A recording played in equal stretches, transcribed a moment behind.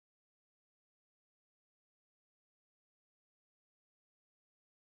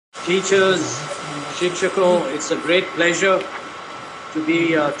teachers, Shikshako, it's a great pleasure to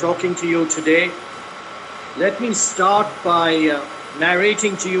be talking to you today. Let me start by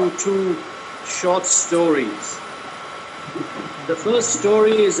narrating to you two short stories. The first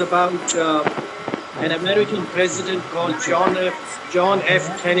story is about an American president called John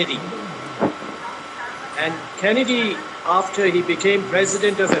F. Kennedy. And Kennedy, after he became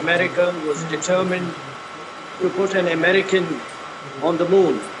president of America, was determined to put an American on the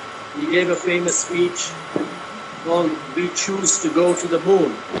moon. He gave a famous speech called "We Choose to Go to the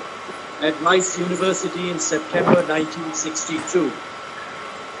Moon" at Rice University in September 1962.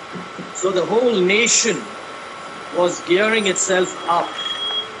 So the whole nation was gearing itself up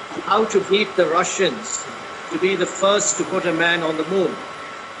how to beat the Russians to be the first to put a man on the moon.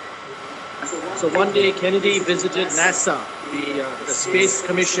 So one day Kennedy visited NASA, the Space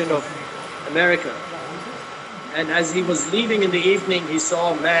Commission of America. And as he was leaving in the evening, he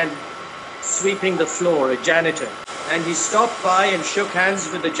saw a man sweeping the floor, a janitor. And he stopped by and shook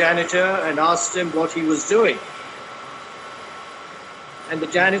hands with the janitor and asked him what he was doing. And the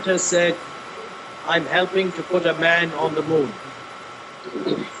janitor said, "I'm helping to put a man on the moon."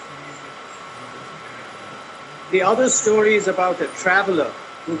 The other story is about a traveler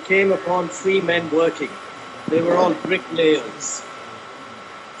who came upon three men working. They were all bricklayers.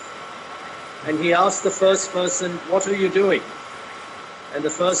 And he asked the first person, "What are you doing?" And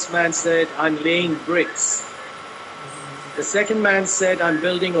the first man said, "I'm laying bricks." The second man said, "I'm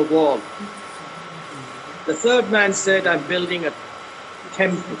building a wall." The third man said, "I'm building a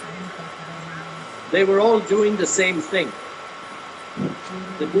temple." They were all doing the same thing.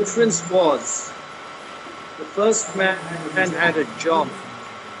 The difference was the first man had a job,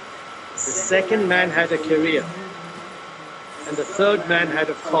 the second man had a career, and the third man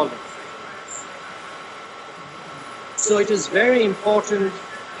had a calling. So it is very important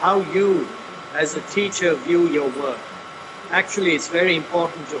how you, as a teacher, view your work. Actually, it's very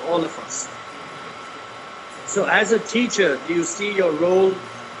important to all of us. So as a teacher, do you see your role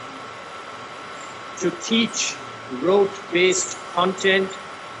to teach rote-based content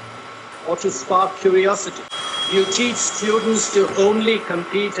or to spark curiosity? Do you teach students to only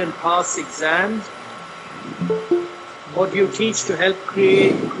compete and pass exams? Or do you teach to help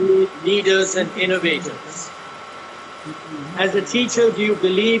create leaders and innovators? As a teacher, do you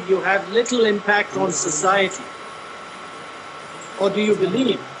believe you have little impact on society? Or do you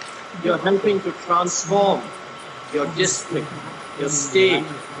believe you're helping to transform your district, your state,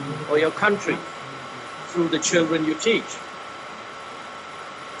 or your country through the children you teach?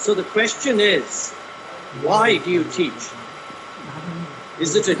 So the question is, why do you teach?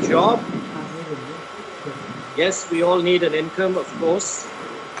 Is it a job? Yes, we all need an income, of course.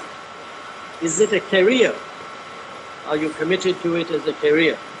 Is it a career? Are you committed to it as a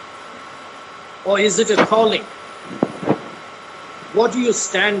career? Or is it a calling? What do you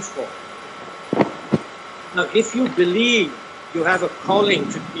stand for? Now, if you believe you have a calling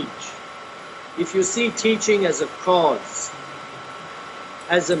to teach, if you see teaching as a cause,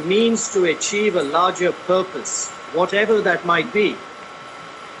 as a means to achieve a larger purpose, whatever that might be,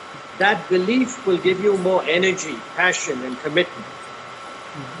 that belief will give you more energy, passion, and commitment.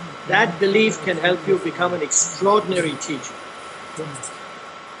 That belief can help you become an extraordinary teacher.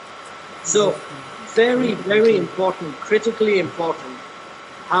 So, very, very important, critically important,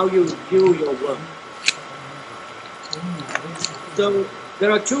 how you view your work. So,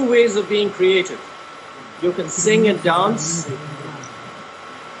 there are two ways of being creative. You can sing and dance,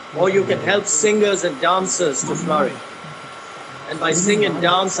 or you can help singers and dancers to flourish. And by sing and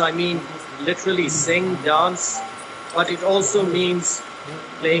dance, I mean literally sing, dance, but it also means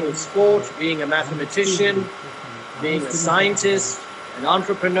playing a sport, being a mathematician, being a scientist, an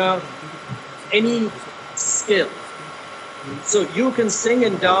entrepreneur, any skill. So you can sing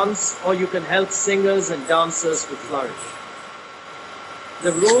and dance, or you can help singers and dancers to flourish.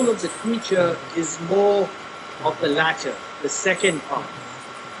 The role of the teacher is more of the latter, the second part.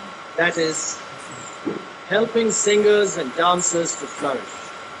 That is, helping singers and dancers to flourish.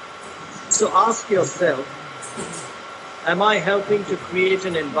 So ask yourself, am I helping to create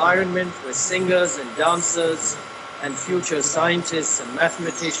an environment where singers and dancers and future scientists and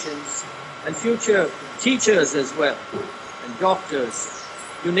mathematicians and future teachers as well, and doctors,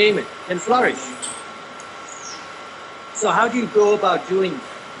 you name it, can flourish? So how do you go about doing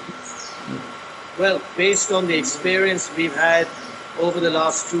that? Well, based on the experience we've had over the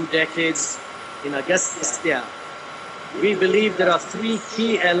last 2 decades in Agastya, we believe there are 3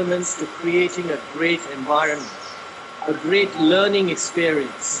 key elements to creating a great environment, a great learning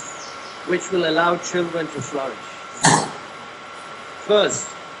experience, which will allow children to flourish. First,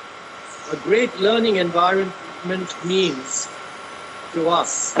 A great learning environment means to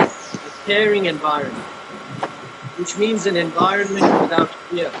us a caring environment, which means an environment without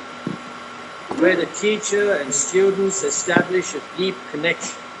fear, where the teacher and students establish a deep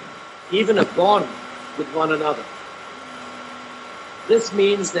connection, even a bond with one another. This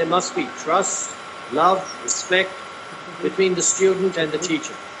means there must be trust, love, respect between the student and the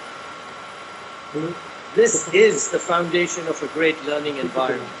teacher. This is the foundation of a great learning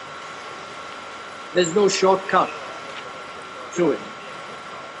environment. There's no shortcut to it.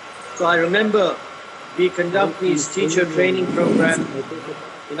 So I remember we conduct these teacher training programs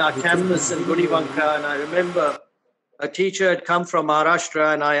in our campus in Gudivanka, and I remember a teacher had come from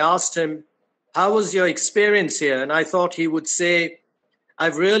Maharashtra, and I asked him, how was your experience here? And I thought he would say,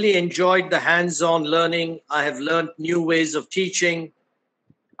 I've really enjoyed the hands-on learning. I have learned new ways of teaching.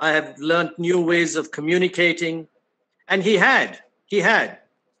 I have learned new ways of communicating. And he had.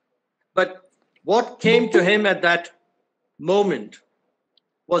 But what came to him at that moment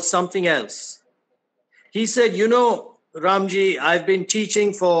was something else. He said, you know, Ramji, I've been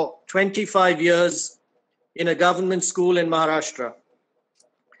teaching for 25 years in a government school in Maharashtra,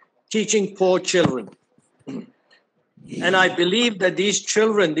 teaching poor children. And I believe that these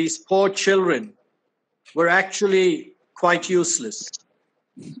children, these poor children, were actually quite useless.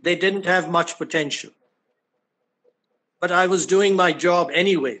 They didn't have much potential. But I was doing my job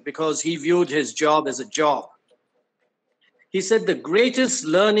anyway, because he viewed his job as a job. He said, the greatest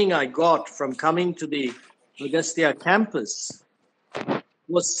learning I got from coming to the Agastya campus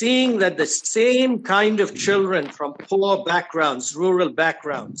was seeing that the same kind of children from poor backgrounds, rural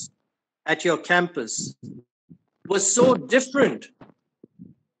backgrounds at your campus was so different.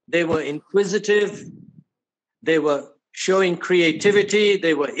 They were inquisitive, they were showing creativity,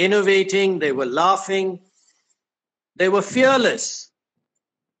 they were innovating, they were laughing, they were fearless.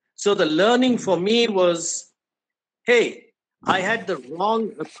 So the learning for me was, hey, I had the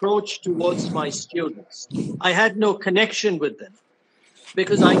wrong approach towards my students. I had no connection with them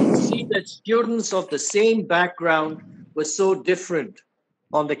because I could see that students of the same background were so different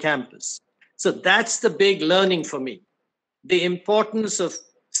on the campus. So that's the big learning for me, the importance of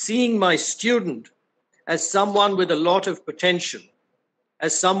seeing my student as someone with a lot of potential,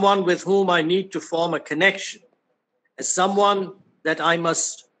 as someone with whom I need to form a connection, as someone that I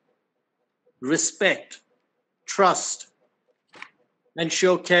must respect, trust, and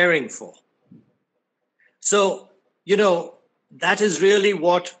show caring for. So, you know, that is really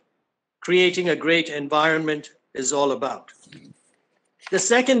what creating a great environment is all about. The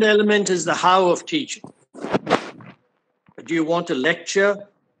second element is the how of teaching. Do you want to lecture?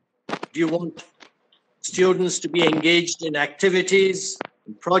 Do you want students to be engaged in activities,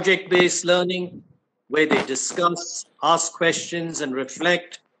 project-based learning, where they discuss, ask questions, and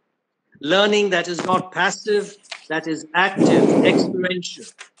reflect? Learning that is not passive, that is active, experiential.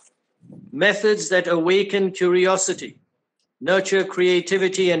 Methods that awaken curiosity, nurture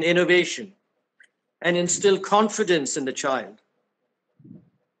creativity and innovation, and instill confidence in the child.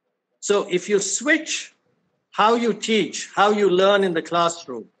 So if you switch how you teach, how you learn in the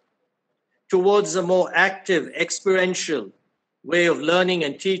classroom, towards a more active, experiential way of learning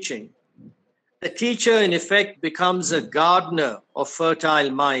and teaching, the teacher, in effect, becomes a gardener of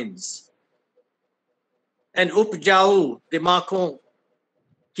fertile minds. An upjau dimakon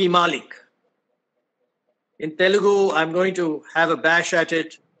ki malik. In Telugu, I'm going to have a bash at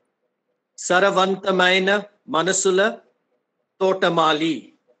it. Saravantamaina manasula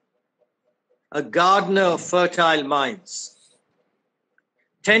totamali. A gardener of fertile minds.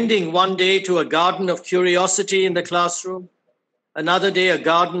 Tending one day to a garden of curiosity in the classroom, another day a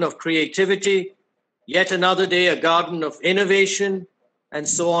garden of creativity, yet another day a garden of innovation, and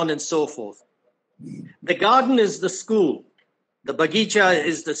so on and so forth. The garden is the school. The bagicha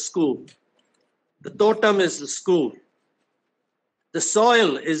is the school. The totem is the school. The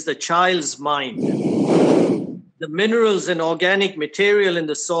soil is the child's mind. The minerals and organic material in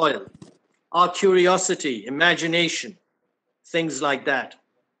the soil are curiosity, imagination, things like that.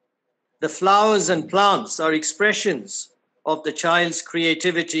 The flowers and plants are expressions of the child's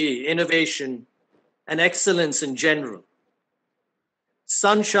creativity, innovation, and excellence in general.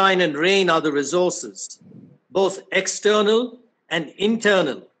 Sunshine and rain are the resources, both external and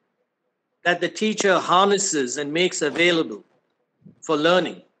internal, that the teacher harnesses and makes available for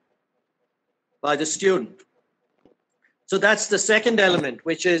learning by the student. So that's the second element,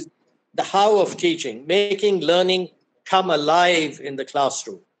 which is the how of teaching, making learning come alive in the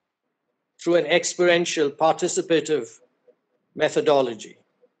classroom through an experiential, participative methodology.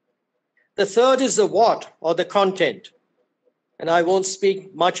 The third is the what, or the content. and I won't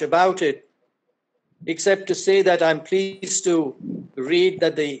speak much about it, except to say that I'm pleased to read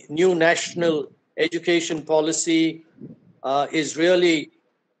that the new national education policy is really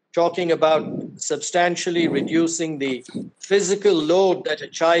talking about substantially reducing the physical load that a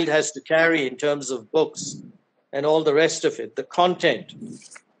child has to carry in terms of books and all the rest of it, the content.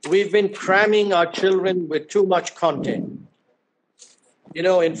 We've been cramming our children with too much content. You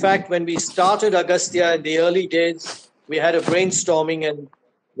know, in fact, when we started Agastya in the early days, we had a brainstorming, and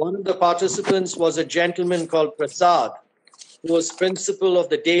one of the participants was a gentleman called Prasad, who was principal of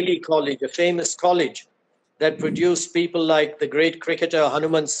the Delhi College, a famous college that produced people like the great cricketer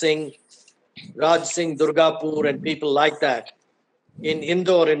Hanuman Singh, Raj Singh Durgapur, and people like that in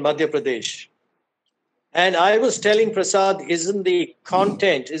Indore in Madhya Pradesh. And I was telling Prasad, isn't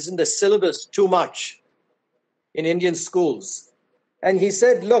the syllabus too much in Indian schools? And he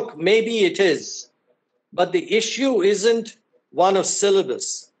said, look, maybe it is, but the issue isn't one of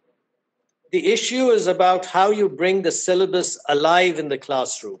syllabus. The issue is about how you bring the syllabus alive in the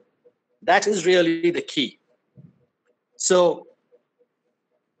classroom. That is really the key. So,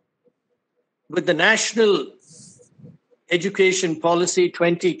 with the National Education Policy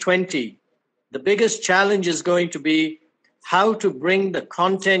 2020, the biggest challenge is going to be how to bring the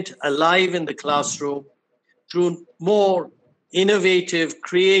content alive in the classroom through more innovative,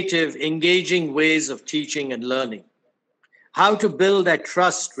 creative, engaging ways of teaching and learning. How to build that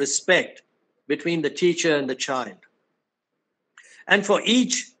trust, respect between the teacher and the child. And for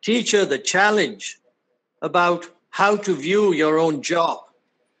each teacher, the challenge about how to view your own job.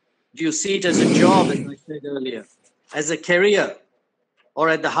 Do you see it as a job, as I said earlier, as a career, or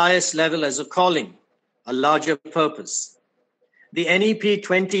at the highest level as a calling, a larger purpose? The NEP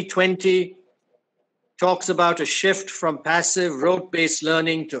 2020 talks about a shift from passive rote-based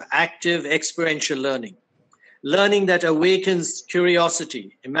learning to active experiential learning, learning that awakens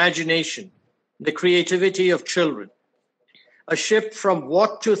curiosity, imagination, the creativity of children, a shift from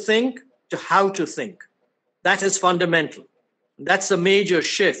what to think to how to think. That is fundamental. That's a major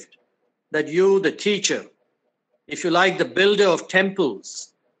shift that you, the teacher, if you like, the builder of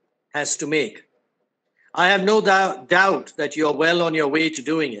temples, has to make. I have no doubt that you're well on your way to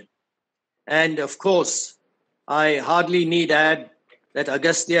doing it. And of course, I hardly need add that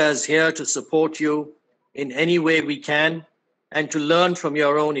Agastya is here to support you in any way we can and to learn from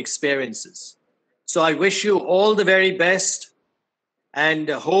your own experiences. So I wish you all the very best and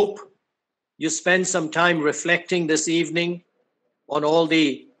hope you spend some time reflecting this evening on all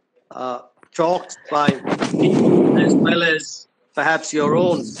the talks by people as well as perhaps your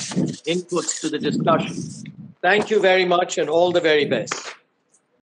own inputs to the discussion. Thank you very much and all the very best.